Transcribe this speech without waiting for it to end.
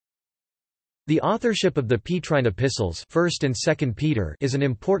The authorship of the Petrine epistles 1st and 2nd Peter is an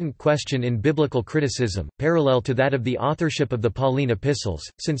important question in biblical criticism, parallel to that of the authorship of the Pauline epistles,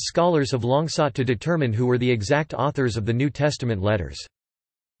 since scholars have long sought to determine who were the exact authors of the New Testament letters.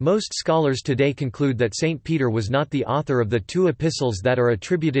 Most scholars today conclude that St. Peter was not the author of the two epistles that are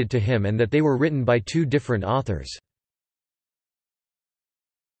attributed to him and that they were written by two different authors.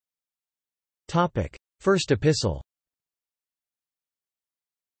 First epistle.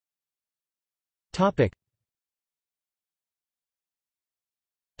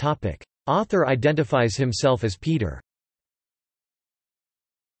 Author identifies himself as Peter.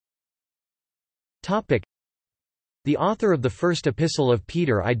 The author of the first epistle of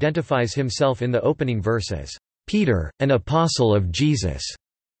Peter identifies himself in the opening verse as Peter, an apostle of Jesus.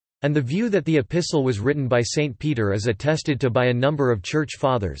 And the view that the epistle was written by Saint Peter is attested to by a number of church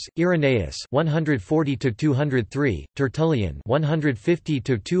fathers: Irenaeus (140–203), Tertullian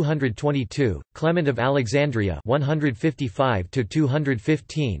 (150–222), Clement of Alexandria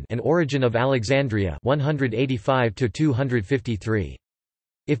 (155–215), and Origen of Alexandria (185–253).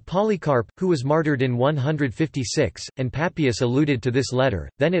 If Polycarp, who was martyred in 156, and Papias alluded to this letter,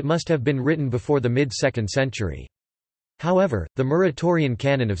 then it must have been written before the mid-2nd century. However, the Muratorian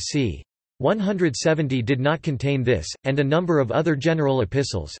canon of c. 170 did not contain this, and a number of other general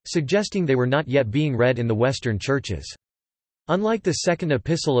epistles, suggesting they were not yet being read in the Western churches. Unlike the second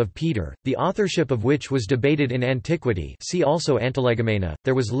epistle of Peter, the authorship of which was debated in antiquity, see also Antilegomena,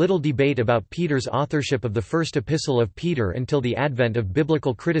 there was little debate about Peter's authorship of the first epistle of Peter until the advent of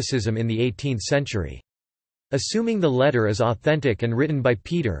biblical criticism in the 18th century. Assuming the letter is authentic and written by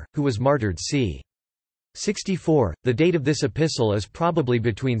Peter, who was martyred c. 64, the date of this epistle is probably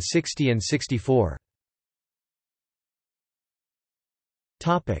between 60 and 64.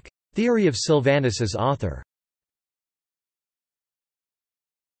 Theory of Silvanus as author.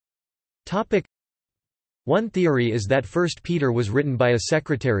 One theory is that 1 Peter was written by a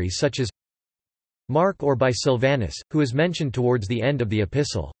secretary such as Mark or by Silvanus, who is mentioned towards the end of the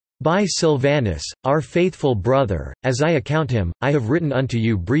epistle. By Silvanus, our faithful brother, as I account him, I have written unto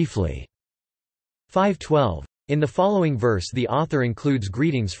you briefly. 5:12. In the following verse the author includes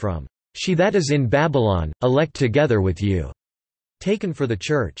greetings from she that is in Babylon, elect together with you, taken for the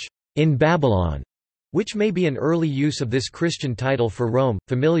church in Babylon, which may be an early use of this Christian title for Rome,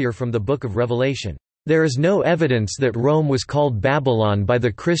 familiar from the Book of Revelation. There is no evidence that Rome was called Babylon by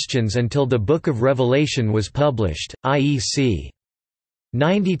the Christians until the Book of Revelation was published, i.e. c.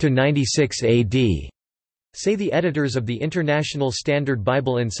 90–96 AD. Say the editors of the International Standard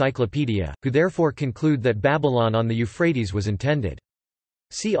Bible Encyclopedia, who therefore conclude that Babylon on the Euphrates was intended.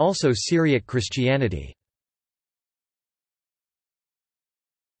 See also Syriac Christianity.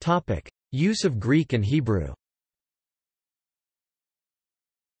 Use of Greek and Hebrew.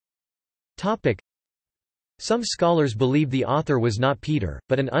 Some scholars believe the author was not Peter,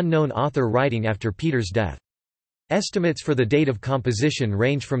 but an unknown author writing after Peter's death. Estimates for the date of composition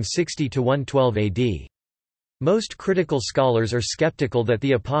range from 60 to 112 AD. Most critical scholars are skeptical that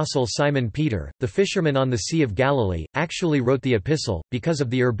the apostle Simon Peter, the fisherman on the Sea of Galilee, actually wrote the epistle, because of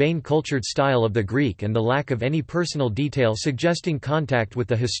the urbane cultured style of the Greek and the lack of any personal detail suggesting contact with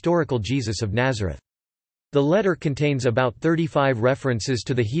the historical Jesus of Nazareth. The letter contains about 35 references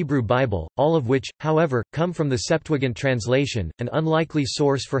to the Hebrew Bible, all of which, however, come from the Septuagint translation, an unlikely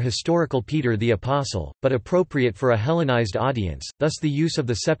source for historical Peter the Apostle, but appropriate for a Hellenized audience, thus the use of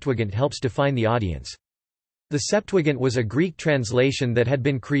the Septuagint helps define the audience. The Septuagint was a Greek translation that had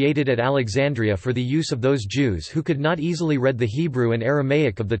been created at Alexandria for the use of those Jews who could not easily read the Hebrew and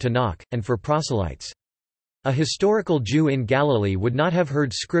Aramaic of the Tanakh, and for proselytes. A historical Jew in Galilee would not have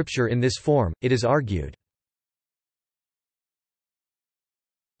heard Scripture in this form, it is argued.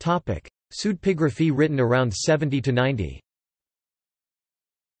 Pseudepigraphy written around 70 to 90.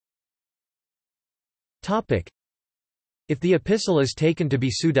 If the epistle is taken to be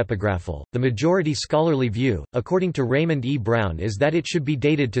pseudepigraphal, the majority scholarly view, according to Raymond E. Brown, is that it should be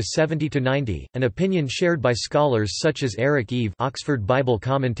dated to 70 to 90, an opinion shared by scholars such as Eric Eve, Oxford Bible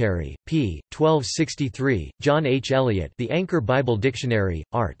Commentary, p. 1263, John H. Eliot, The Anchor Bible Dictionary,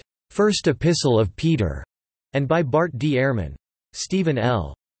 Art. First Epistle of Peter, and by Bart D. Ehrman. Stephen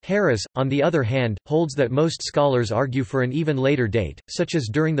L. Harris, on the other hand, holds that most scholars argue for an even later date, such as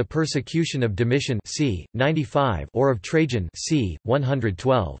during the persecution of Domitian c. 95 or of Trajan c.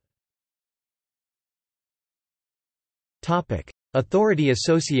 112. Authority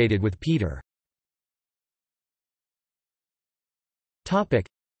associated with Peter.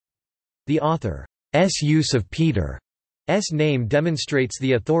 The author's use of Peter's name demonstrates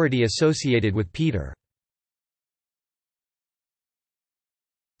the authority associated with Peter.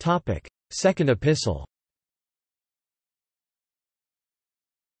 Second Epistle.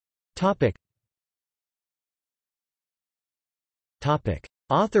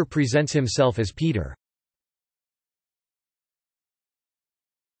 Author presents himself as Peter.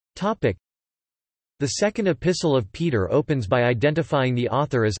 The second epistle of Peter opens by identifying the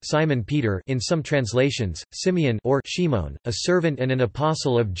author as Simon Peter in some translations, Simeon or Shimon, a servant and an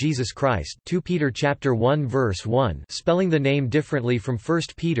apostle of Jesus Christ. 2 Peter chapter 1 verse 1, spelling the name differently from 1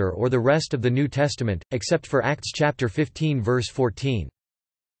 Peter or the rest of the New Testament, except for Acts chapter 15 verse 14.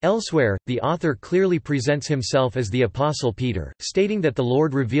 Elsewhere, the author clearly presents himself as the Apostle Peter, stating that the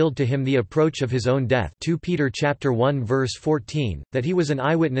Lord revealed to him the approach of his own death 2 Peter chapter 1 verse 14, that he was an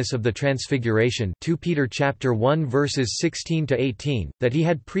eyewitness of the Transfiguration 2 Peter chapter 1 verses 16 to 18, that he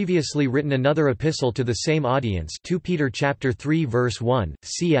had previously written another epistle to the same audience 2 Peter chapter 3 verse 1,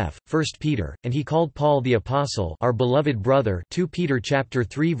 cf. 1 Peter, and he called Paul the Apostle, our beloved brother 2 Peter chapter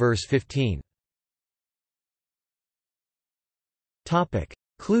 3 verse 15. Topic: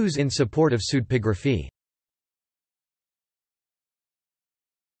 Clues in support of pseudepigraphy.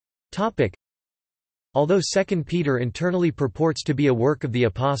 Although 2 Peter internally purports to be a work of the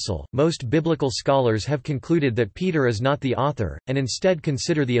Apostle, most biblical scholars have concluded that Peter is not the author, and instead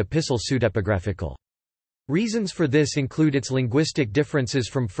consider the epistle pseudepigraphical. Reasons for this include its linguistic differences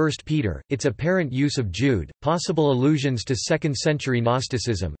from 1 Peter, its apparent use of Jude, possible allusions to 2nd-century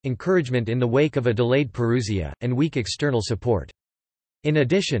Gnosticism, encouragement in the wake of a delayed Parousia, and weak external support. In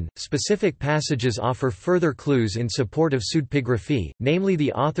addition, specific passages offer further clues in support of pseudepigraphy, namely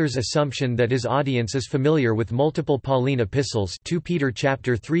the author's assumption that his audience is familiar with multiple Pauline epistles 2 Peter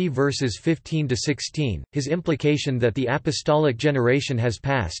chapter 3 verses 15 to 16, his implication that the apostolic generation has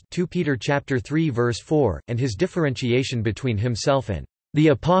passed 2 Peter chapter 3 verse 4, and his differentiation between himself and the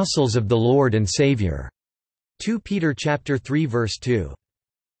apostles of the Lord and Savior 2 Peter chapter 3 verse 2.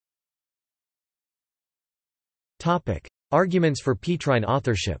 Topic: Arguments for Petrine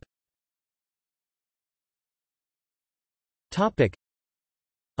authorship.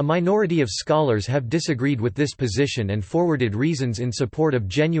 A minority of scholars have disagreed with this position and forwarded reasons in support of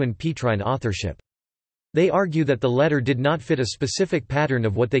genuine Petrine authorship. They argue that the letter did not fit a specific pattern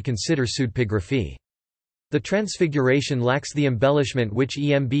of what they consider pseudepigraphy. The Transfiguration lacks the embellishment which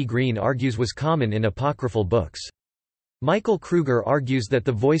E. M. B. Green argues was common in apocryphal books. Michael Kruger argues that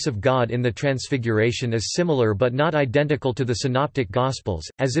the voice of God in the Transfiguration is similar but not identical to the Synoptic Gospels,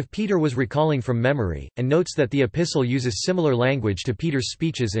 as if Peter was recalling from memory, and notes that the epistle uses similar language to Peter's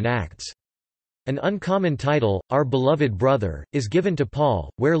speeches in Acts. An uncommon title, Our Beloved Brother, is given to Paul,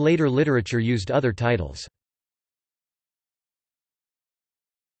 where later literature used other titles.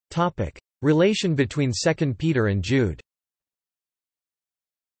 Relation between 2 Peter and Jude.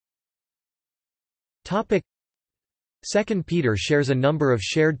 2 Peter shares a number of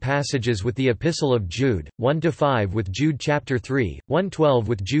shared passages with the Epistle of Jude, 1–5 with Jude chapter 3, 1–12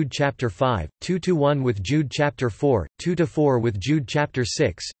 with Jude chapter 5, 2–1 with Jude chapter 4, 2–4 with Jude chapter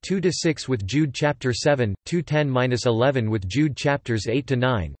 6, 2–6 with Jude chapter 7, 2–10–11 with Jude chapters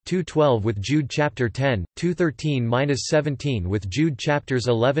 8–9, 2–12 with Jude chapter 10, 2–13–17 with Jude chapters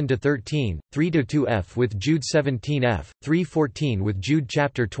 11–13, 3–2f with Jude 17f, 3–14 with Jude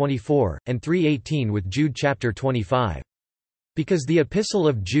chapter 24, and 3–18 with Jude chapter 25. Because the Epistle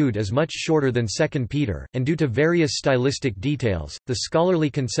of Jude is much shorter than 2 Peter, and due to various stylistic details, the scholarly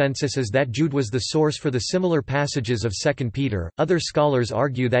consensus is that Jude was the source for the similar passages of 2 Peter. Other scholars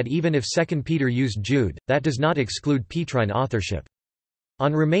argue that even if 2 Peter used Jude, that does not exclude Petrine authorship.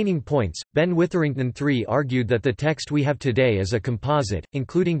 On remaining points, Ben Witherington III argued that the text we have today is a composite,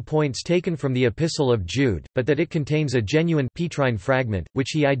 including points taken from the Epistle of Jude, but that it contains a genuine Petrine fragment, which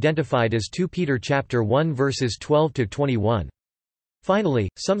he identified as 2 Peter chapter 1 verses 12–21. Finally,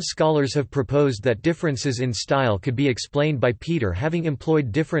 some scholars have proposed that differences in style could be explained by Peter having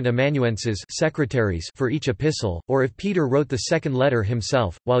employed different amanuenses secretaries for each epistle, or if Peter wrote the second letter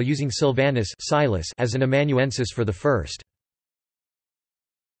himself, while using Silvanus Silas as an amanuensis for the first.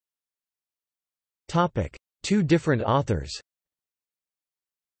 Two different authors.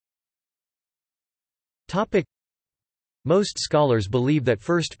 Most scholars believe that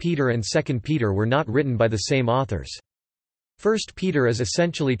 1 Peter and 2 Peter were not written by the same authors. 1 Peter is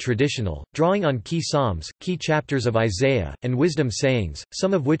essentially traditional, drawing on key psalms, key chapters of Isaiah, and wisdom sayings,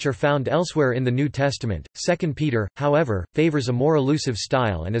 some of which are found elsewhere in the New Testament. 2 Peter, however, favors a more elusive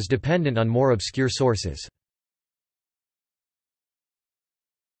style and is dependent on more obscure sources.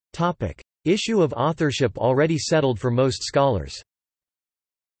 Issue of authorship already settled for most scholars.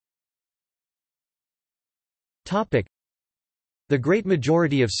 The great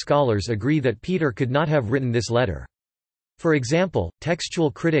majority of scholars agree that Peter could not have written this letter. For example, textual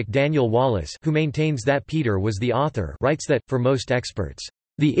critic Daniel Wallace, who maintains that Peter was the author, writes that, for most experts,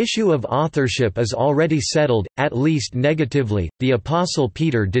 "The issue of authorship is already settled, at least negatively, the Apostle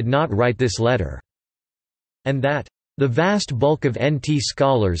Peter did not write this letter," and that, "The vast bulk of NT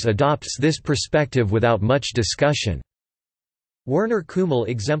scholars adopts this perspective without much discussion." Werner Kummel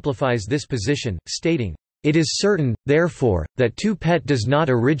exemplifies this position, stating, "It is certain, therefore, that 2 Pet does not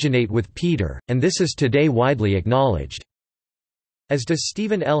originate with Peter, and this is today widely acknowledged." As does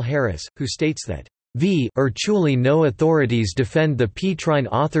Stephen L. Harris, who states that truly no authorities defend the Petrine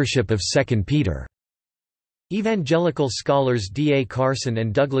authorship of 2 Peter. Evangelical scholars D. A. Carson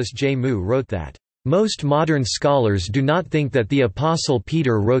and Douglas J. Moo wrote that, "Most modern scholars do not think that the Apostle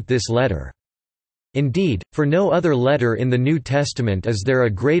Peter wrote this letter. Indeed, for no other letter in the New Testament is there a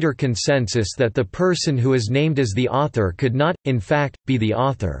greater consensus that the person who is named as the author could not, in fact, be the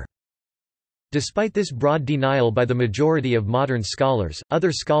author." Despite this broad denial by the majority of modern scholars,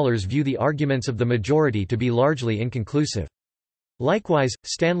 other scholars view the arguments of the majority to be largely inconclusive. Likewise,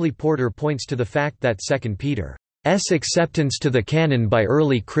 Stanley Porter points to the fact that 2 Peter's acceptance to the canon by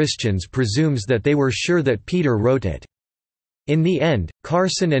early Christians presumes that they were sure that Peter wrote it. In the end,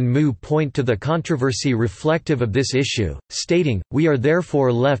 Carson and Moo point to the controversy reflective of this issue, stating, "We are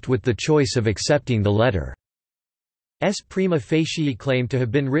therefore left with the choice of accepting the letter." Prima facie claim to have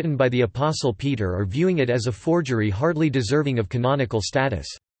been written by the Apostle Peter or viewing it as a forgery hardly deserving of canonical status.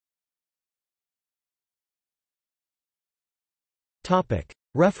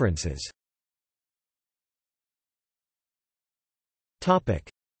 References.